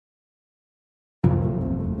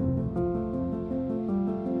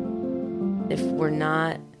If we're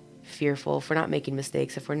not fearful, if we're not making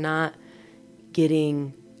mistakes, if we're not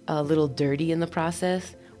getting a little dirty in the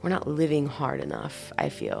process, we're not living hard enough, I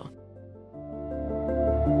feel.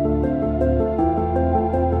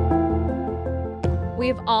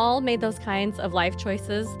 We've all made those kinds of life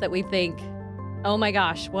choices that we think, oh my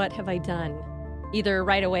gosh, what have I done? Either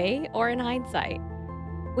right away or in hindsight.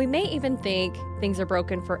 We may even think things are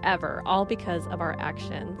broken forever, all because of our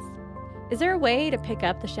actions. Is there a way to pick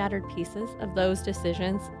up the shattered pieces of those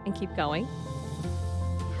decisions and keep going?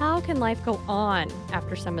 How can life go on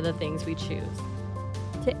after some of the things we choose?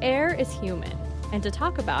 To err is human, and to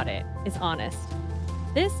talk about it is honest.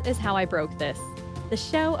 This is How I Broke This, the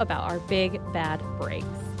show about our big, bad breaks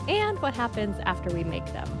and what happens after we make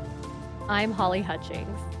them. I'm Holly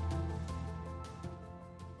Hutchings.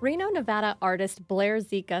 Reno, Nevada artist Blaire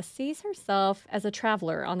Zika sees herself as a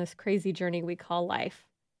traveler on this crazy journey we call life.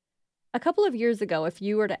 A couple of years ago, if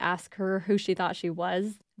you were to ask her who she thought she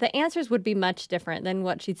was, the answers would be much different than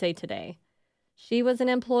what she'd say today. She was an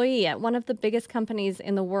employee at one of the biggest companies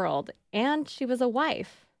in the world, and she was a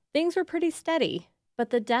wife. Things were pretty steady, but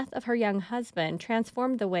the death of her young husband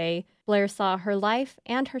transformed the way Blaire saw her life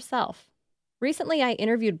and herself. Recently, I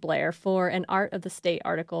interviewed Blaire for an Art of the State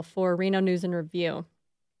article for Reno News and Review.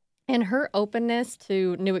 And her openness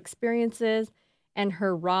to new experiences and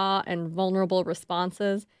her raw and vulnerable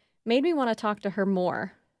responses made me want to talk to her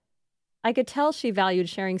more. I could tell she valued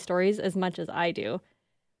sharing stories as much as I do.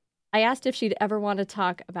 I asked if she'd ever want to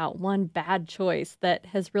talk about one bad choice that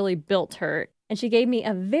has really built her, and she gave me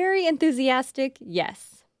a very enthusiastic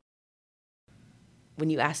yes.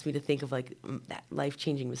 When you asked me to think of like that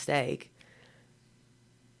life-changing mistake,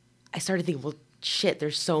 I started thinking, well, shit,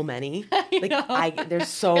 there's so many. There's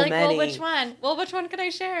so You're like, many. Well, which one? Well, which one can I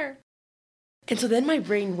share? And so then my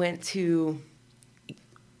brain went to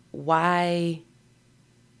why,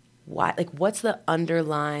 like, what's the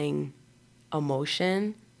underlying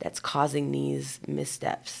emotion that's causing these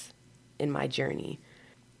missteps in my journey?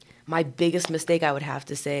 My biggest mistake, I would have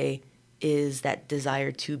to say, is that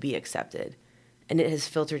desire to be accepted. And it has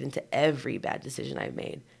filtered into every bad decision I've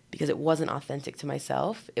made because it wasn't authentic to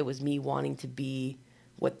myself. It was me wanting to be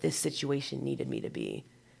what this situation needed me to be,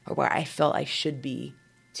 or where I felt I should be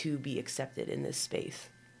to be accepted in this space.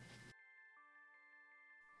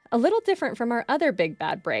 A little different from our other big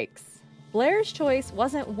bad breaks, Blaire's choice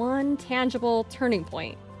wasn't one tangible turning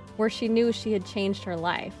point where she knew she had changed her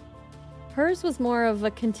life. Hers was more of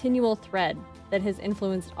a continual thread that has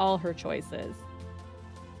influenced all her choices.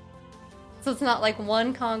 So it's not like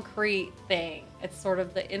one concrete thing. It's sort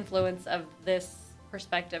of the influence of this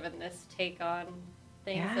perspective and this take on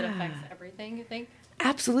things that affects everything, you think?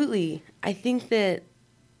 Absolutely. I think that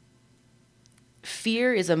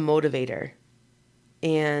fear is a motivator.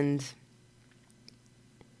 And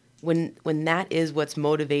when that is what's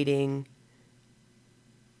motivating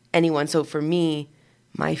anyone, so for me,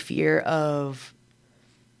 my fear of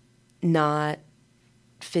not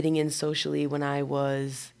fitting in socially when I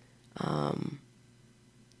was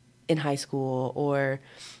in high school, or,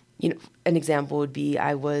 an example would be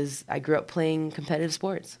I grew up playing competitive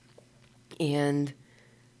sports, and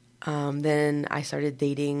then I started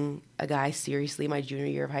dating a guy seriously my junior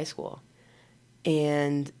year of high school,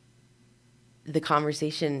 and the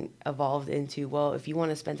conversation evolved into, well, if you want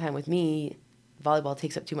to spend time with me, volleyball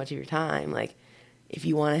takes up too much of your time. Like, if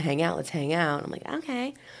you want to hang out, let's hang out. I'm like,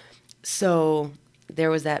 okay. So there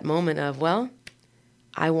was that moment of, well,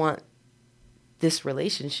 I want this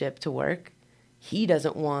relationship to work. He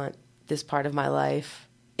doesn't want this part of my life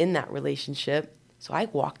in that relationship. So I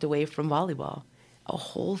walked away from volleyball, a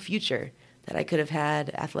whole future that I could have had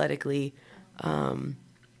athletically,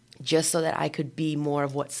 just so that I could be more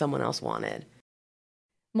of what someone else wanted.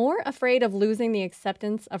 More afraid of losing the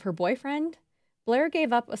acceptance of her boyfriend, Blaire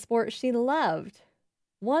gave up a sport she loved,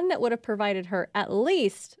 one that would have provided her at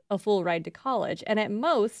least a full ride to college and at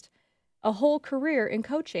most a whole career in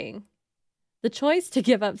coaching. The choice to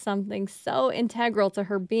give up something so integral to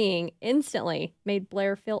her being instantly made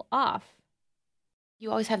Blaire feel off.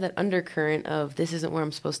 You always have that undercurrent of, this isn't where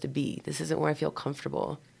I'm supposed to be. This isn't where I feel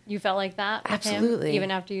comfortable. You felt like that with Absolutely. him,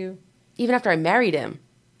 even after you... Even after I married him.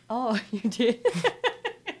 Oh, you did?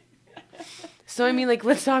 So, I mean, like,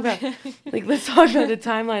 let's talk about the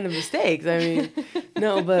timeline of mistakes. I mean,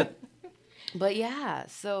 no, but yeah,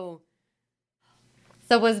 so...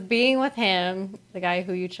 So was being with him, the guy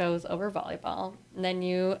who you chose over volleyball, and then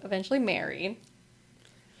you eventually married,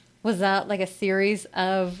 was that like a series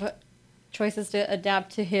of choices to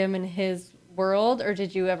adapt to him and his world, or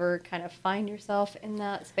did you ever kind of find yourself in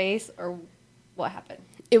that space, or what happened?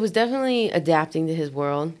 It was definitely adapting to his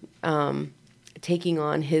world. taking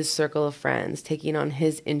on his circle of friends, taking on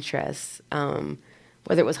his interests,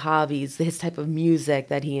 whether it was hobbies, his type of music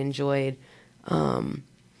that he enjoyed,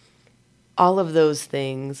 all of those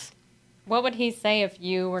things. What would he say if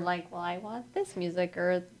you were like, well, I want this music,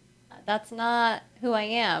 or that's not who I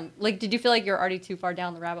am? Like, did you feel like you're already too far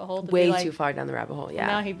down the rabbit hole? Way too far down the rabbit hole, yeah.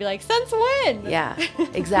 Now he'd be like, since when? Yeah,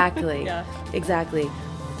 exactly. Yeah. Exactly.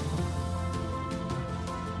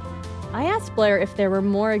 I asked Blaire if there were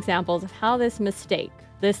more examples of how this mistake,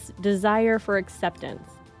 this desire for acceptance,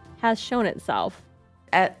 has shown itself.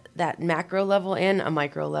 At that macro level and a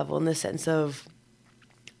micro level, in the sense of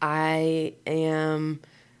I'm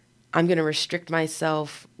going to restrict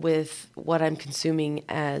myself with what I'm consuming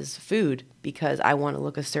as food because I want to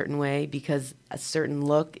look a certain way, because a certain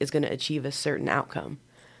look is going to achieve a certain outcome.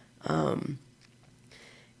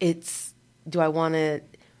 It's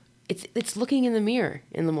looking in the mirror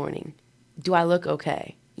in the morning. Do I look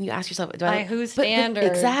okay? You ask yourself, by whose standard?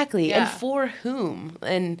 Exactly. Yeah. And for whom?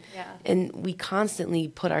 And we constantly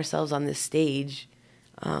put ourselves on this stage.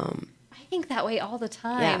 I think that way all the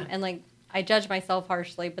time. Yeah. And like, I judge myself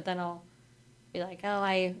harshly, but then I'll be like, oh,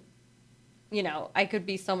 I could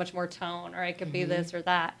be so much more tone, or I could be this or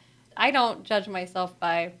that. I don't judge myself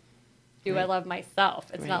by, do I love myself?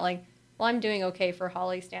 It's not like, well, I'm doing okay for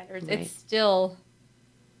Holly standards. Right. It's still...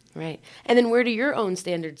 Right. And then where do your own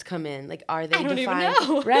standards come in? Like, are they defined? I don't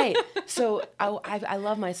even know. Right. So I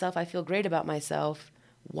love myself. I feel great about myself.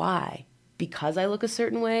 Why? Because I look a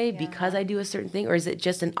certain way? Yeah. Because I do a certain thing? Or is it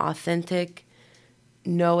just an authentic,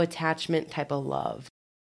 no attachment type of love?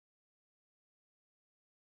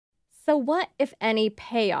 So what, if any,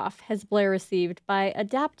 payoff has Blaire received by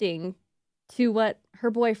adapting to what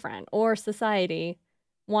her boyfriend or society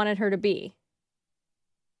wanted her to be?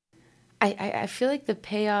 I feel like the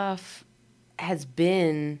payoff has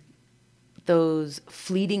been those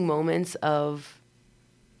fleeting moments of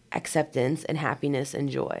acceptance and happiness and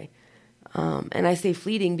joy. And I say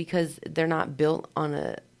fleeting because they're not built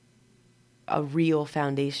on a real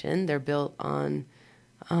foundation. They're built on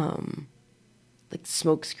like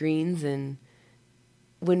smoke screens. And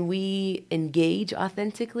when we engage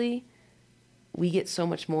authentically, we get so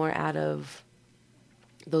much more out of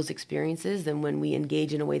those experiences than when we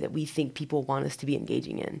engage in a way that we think people want us to be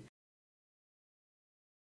engaging in.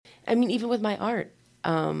 I mean, even with my art,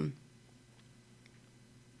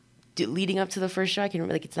 leading up to the first show, I can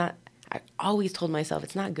remember, like, I always told myself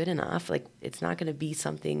it's not good enough. Like, it's not going to be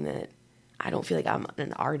something that I don't feel like I'm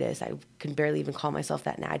an artist. I can barely even call myself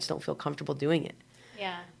that now. I just don't feel comfortable doing it.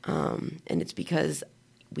 Yeah. And it's because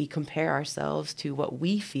we compare ourselves to what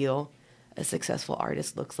we feel a successful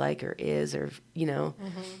artist looks like or is, or,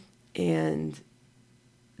 and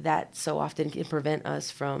that so often can prevent us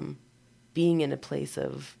from being in a place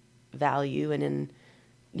of value and in,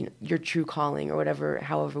 your true calling or whatever,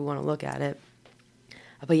 however we want to look at it.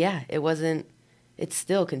 But yeah, it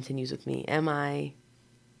still continues with me. Am I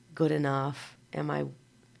good enough? I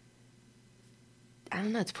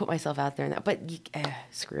don't know, to put myself out there in that, but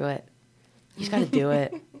screw it. You just got to do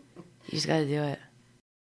it. You just got to do it.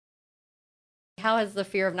 How has the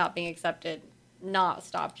fear of not being accepted not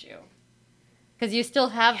stopped you? Because you still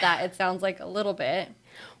have that, it sounds like, a little bit.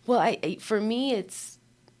 Well, for me,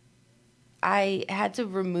 I had to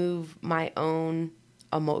remove my own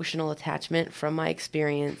emotional attachment from my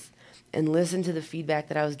experience and listen to the feedback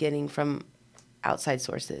that I was getting from outside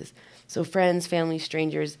sources. So friends, family,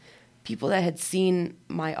 strangers, people that had seen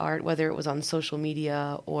my art, whether it was on social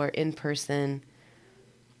media or in person,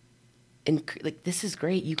 and like, this is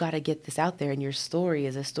great. You got to get this out there. And your story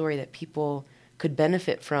is a story that people could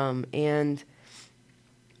benefit from. And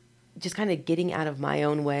just kind of getting out of my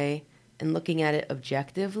own way and looking at it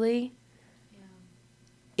objectively. Yeah.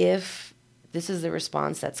 If this is the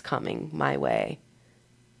response that's coming my way,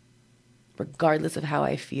 regardless of how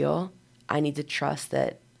I feel, I need to trust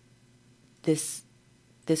that this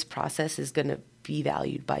process is going to be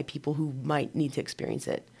valued by people who might need to experience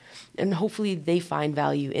it. And hopefully they find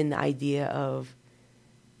value in the idea of,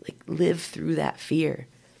 like, live through that fear.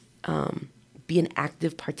 Be an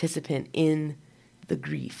active participant in the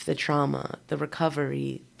grief, the trauma, the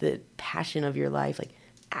recovery, the passion of your life. Like,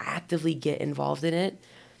 actively get involved in it.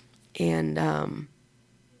 And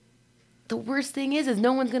the worst thing is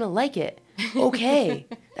no one's going to like it. Okay.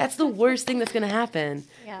 That's the worst thing that's going to happen,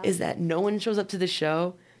 is that no one shows up to the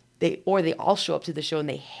show. They all show up to the show and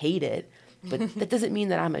they hate it. But that doesn't mean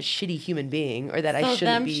that I'm a shitty human being or that I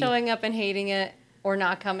shouldn't be. So them showing up and hating it or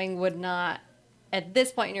not coming would not, at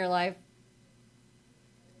this point in your life,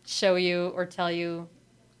 show you or tell you,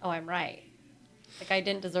 oh, I'm right. Like, I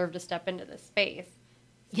didn't deserve to step into this space.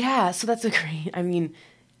 Yeah, so that's a great,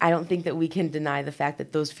 I don't think that we can deny the fact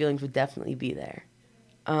that those feelings would definitely be there.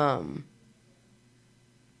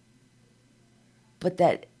 But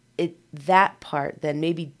that part, then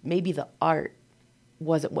maybe the art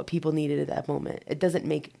wasn't what people needed at that moment. It doesn't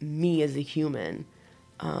make me as a human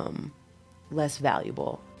less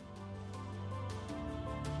valuable.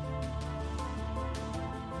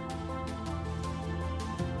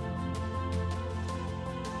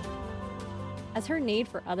 As her need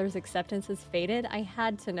for others' acceptance has faded, I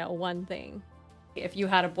had to know one thing. If you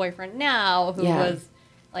had a boyfriend now who was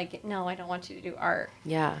like, no, I don't want you to do art.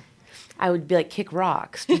 Yeah. I would be like, kick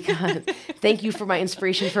rocks, because thank you for my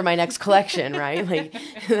inspiration for my next collection, right? Like,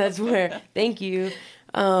 that's where, thank you.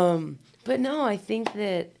 But no, I think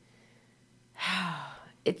that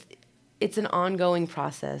it's an ongoing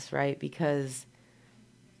process, right? Because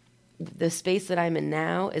the space that I'm in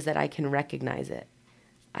now is that I can recognize it.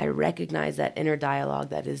 I recognize that inner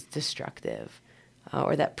dialogue that is destructive,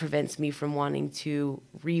 or that prevents me from wanting to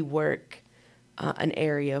rework an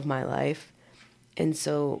area of my life. And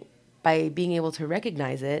so by being able to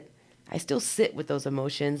recognize it, I still sit with those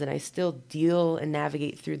emotions and I still deal and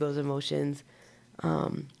navigate through those emotions,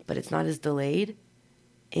 but it's not as delayed,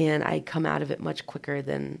 and I come out of it much quicker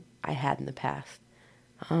than I had in the past.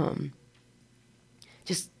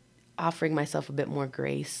 Just offering myself a bit more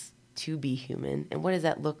grace to be human. And what does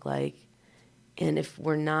that look like? And if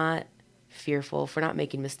we're not fearful, if we're not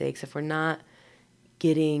making mistakes, if we're not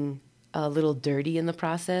getting a little dirty in the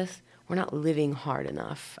process, we're not living hard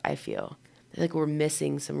enough, I feel. Like we're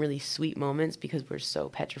missing some really sweet moments because we're so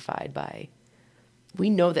petrified by... We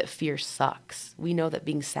know that fear sucks. We know that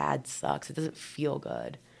being sad sucks. It doesn't feel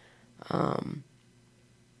good.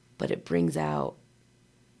 But it brings out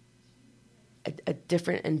a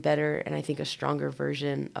different and better, and I think a stronger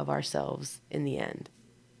version of ourselves in the end.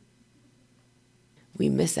 We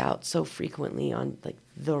miss out so frequently on like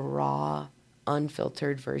the raw,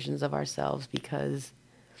 unfiltered versions of ourselves because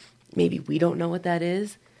maybe we don't know what that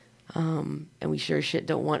is, and we sure as shit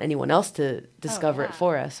don't want anyone else to discover it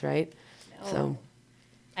for us, right? No. So,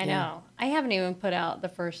 I know. I haven't even put out the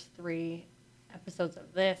first 3 episodes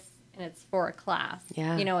of this, and it's for a class.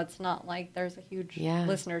 Yeah. You know, it's not like there's a huge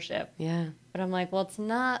listenership. Yeah. But I'm like, well, it's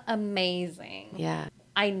not amazing. Yeah.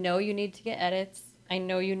 I know you need to get edits. I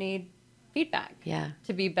know you need feedback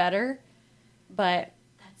to be better, but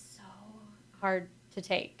that's so hard to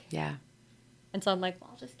take. Yeah. And so I'm like, well,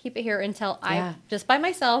 I'll just keep it here until I, just by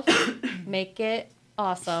myself, make it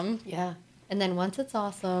awesome. Yeah. And then once it's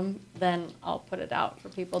awesome, then I'll put it out for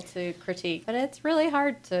people to critique. But it's really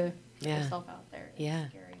hard to put yourself out there. It's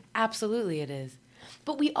scary. Absolutely it is.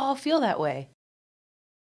 But we all feel that way.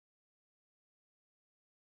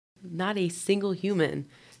 Not a single human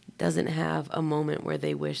doesn't have a moment where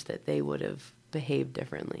they wish that they would have behaved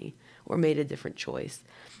differently or made a different choice.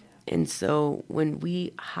 Yeah. And so when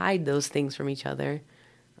we hide those things from each other,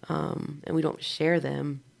 and we don't share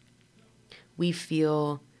them, we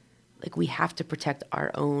feel like we have to protect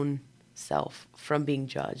our own self from being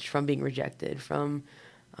judged, from being rejected, from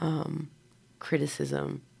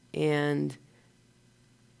criticism. And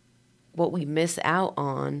what we miss out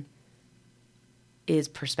on is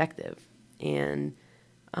perspective and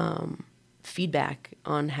feedback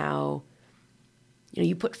on how,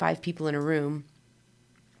 you put 5 people in a room,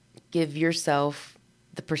 give yourself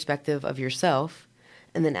the perspective of yourself,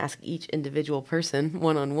 and then ask each individual person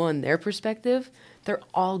one-on-one their perspective. They're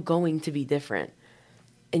all going to be different.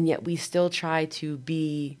 And yet we still try to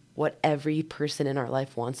be what every person in our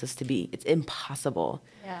life wants us to be. It's impossible.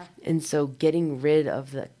 Yeah. And so getting rid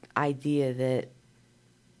of the idea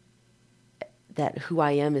that who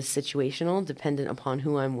I am is situational, dependent upon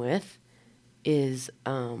who I'm with, is,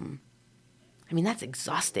 that's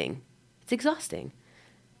exhausting. It's exhausting.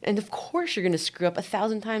 And of course you're going to screw up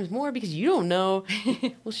 1,000 times more because you don't know,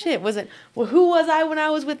 well, shit, who was I when I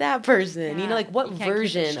was with that person? Yeah, what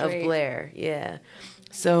version of Blaire? Yeah.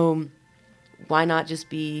 So why not just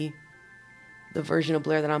be the version of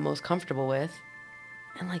Blaire that I'm most comfortable with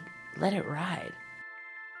and, let it ride?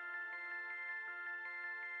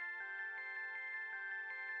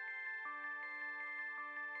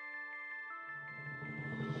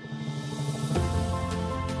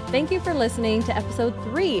 Thank you for listening to episode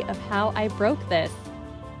 3 of How I Broke This.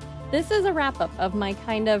 This is a wrap-up of my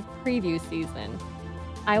kind of preview season.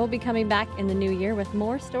 I will be coming back in the new year with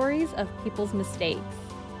more stories of people's mistakes.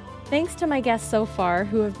 Thanks to my guests so far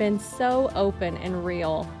who have been so open and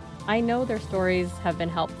real. I know their stories have been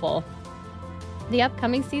helpful. The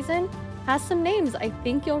upcoming season has some names I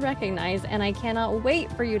think you'll recognize, and I cannot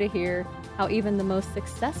wait for you to hear how even the most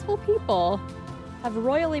successful people have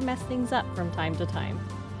royally messed things up from time to time.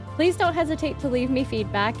 Please don't hesitate to leave me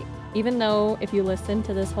feedback, even though if you listen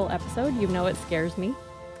to this whole episode, you know it scares me.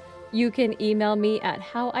 You can email me at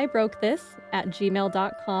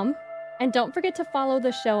howibrokethis@gmail.com. And don't forget to follow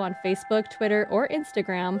the show on Facebook, Twitter, or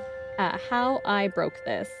Instagram at How I Broke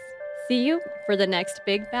This. See you for the next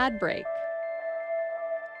Big Bad Break.